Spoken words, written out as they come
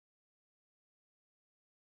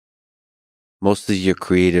most of your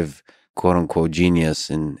creative, quote unquote, genius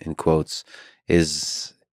in quotes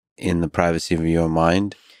is in the privacy of your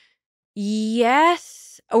mind?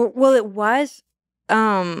 Yes. Well, it was.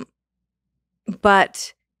 But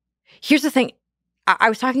here's the thing. I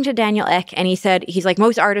was talking to Daniel Ek, and he said, he's like,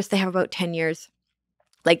 most artists, they have about 10 years,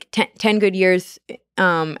 like 10 good years.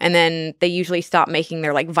 And then they usually stop making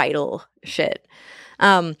their like vital shit.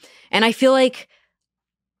 And I feel like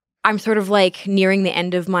I'm sort of like nearing the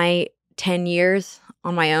end of my 10 years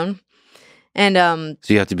on my own. And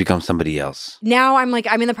so you have to become somebody else. Now I'm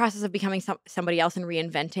in the process of becoming somebody else and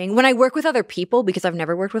reinventing. When I work with other people, because I've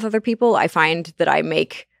never worked with other people, I find that I'm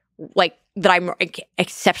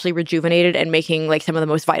exceptionally rejuvenated and making like some of the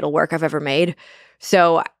most vital work I've ever made.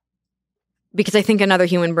 So because I think another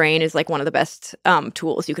human brain is like one of the best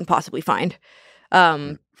tools you can possibly find.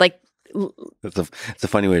 Like it's a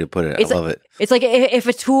funny way to put it. I love it. It's like if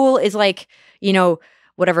a tool is like, you know,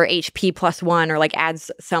 whatever HP +1 or like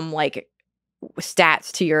adds some like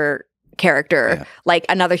stats to your character, like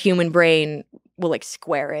another human brain will like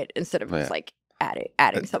square it instead of just like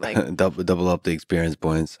adding something. double up the experience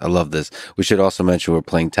points. I love this. We should also mention we're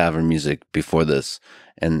playing tavern music before this,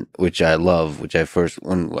 and which I love. Which I first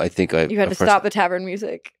when I think I you had to stop the tavern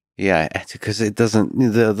music. Yeah, because it doesn't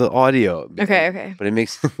the audio. Okay. But it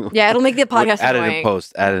makes it'll make the podcast add annoying.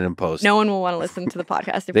 Add it in post. No one will want to listen to the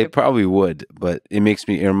podcast. They probably would, but it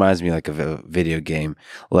reminds me like of a video game,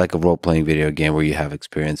 like a role playing video game where you have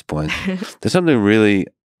experience points. There's something really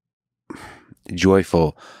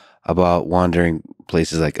joyful about wandering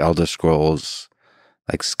places like Elder Scrolls,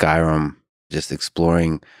 like Skyrim, just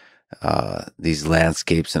exploring these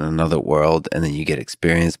landscapes in another world, and then you get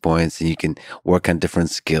experience points and you can work on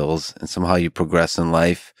different skills and somehow you progress in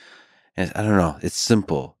life. And I don't know, it's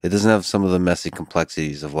simple. It doesn't have some of the messy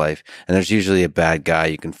complexities of life. And there's usually a bad guy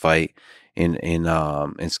you can fight. In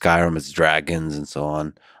Skyrim, it's dragons and so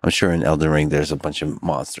on. I'm sure in Elden Ring, there's a bunch of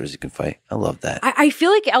monsters you can fight. I love that. I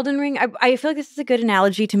feel like Elden Ring, I feel like this is a good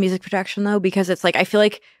analogy to music production, though, because it's like, I feel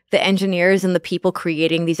like the engineers and the people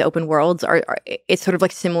creating these open worlds it's sort of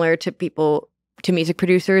like similar to music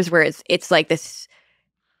producers, where it's like this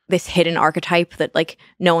hidden archetype that like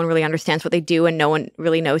no one really understands what they do and no one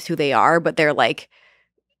really knows who they are, but they're like,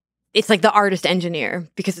 it's like the artist engineer,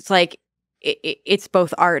 because it's like, it's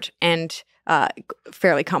both art and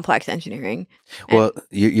fairly complex engineering. Well,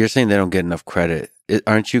 you're saying they don't get enough credit.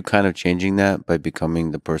 Aren't you kind of changing that by becoming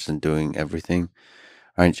the person doing everything?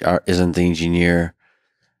 Isn't the engineer?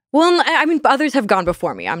 Well, I mean, others have gone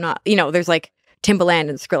before me. I'm not, there's like Timbaland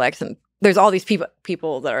and Skrillex, and there's all these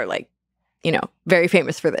people that are like, very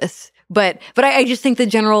famous for this. But I just think I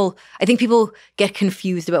think people get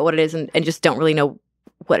confused about what it is and just don't really know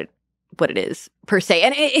what it is per se.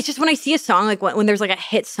 And it's just when I see a song, like when there's like a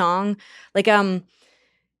hit song, like I'm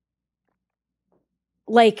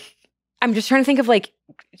just trying to think of like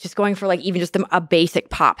just going for like even just a basic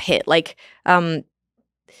pop hit, like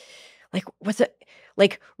what's it,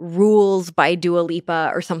 like Rules by Dua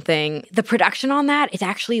Lipa or something. The production on that is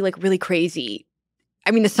actually like really crazy.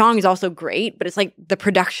 I mean, the song is also great, but it's like the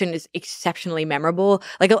production is exceptionally memorable.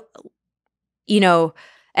 Like, and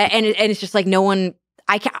it's just like no one,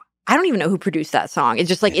 I don't even know who produced that song. It's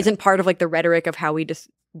just like isn't part of like the rhetoric of how we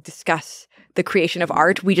discuss the creation of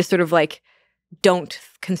art. We just sort of like don't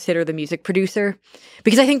consider the music producer,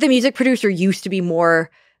 because I think the music producer used to be more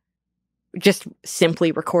just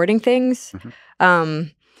simply recording things. Mm-hmm.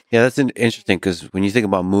 Yeah, that's interesting, because when you think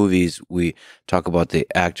about movies, we talk about the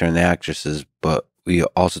actor and the actresses, but we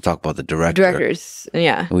also talk about the directors.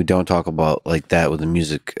 Yeah, and we don't talk about like that with the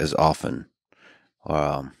music as often.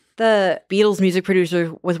 The Beatles music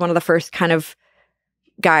producer was one of the first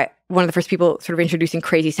people sort of introducing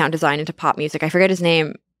crazy sound design into pop music. I forget his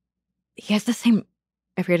name. He has the same,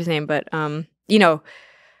 I forget his name, but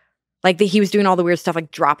like he was doing all the weird stuff,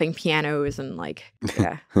 like dropping pianos and like,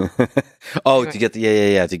 yeah. Oh, anyway. To get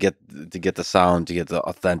the sound, to get the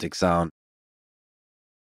authentic sound.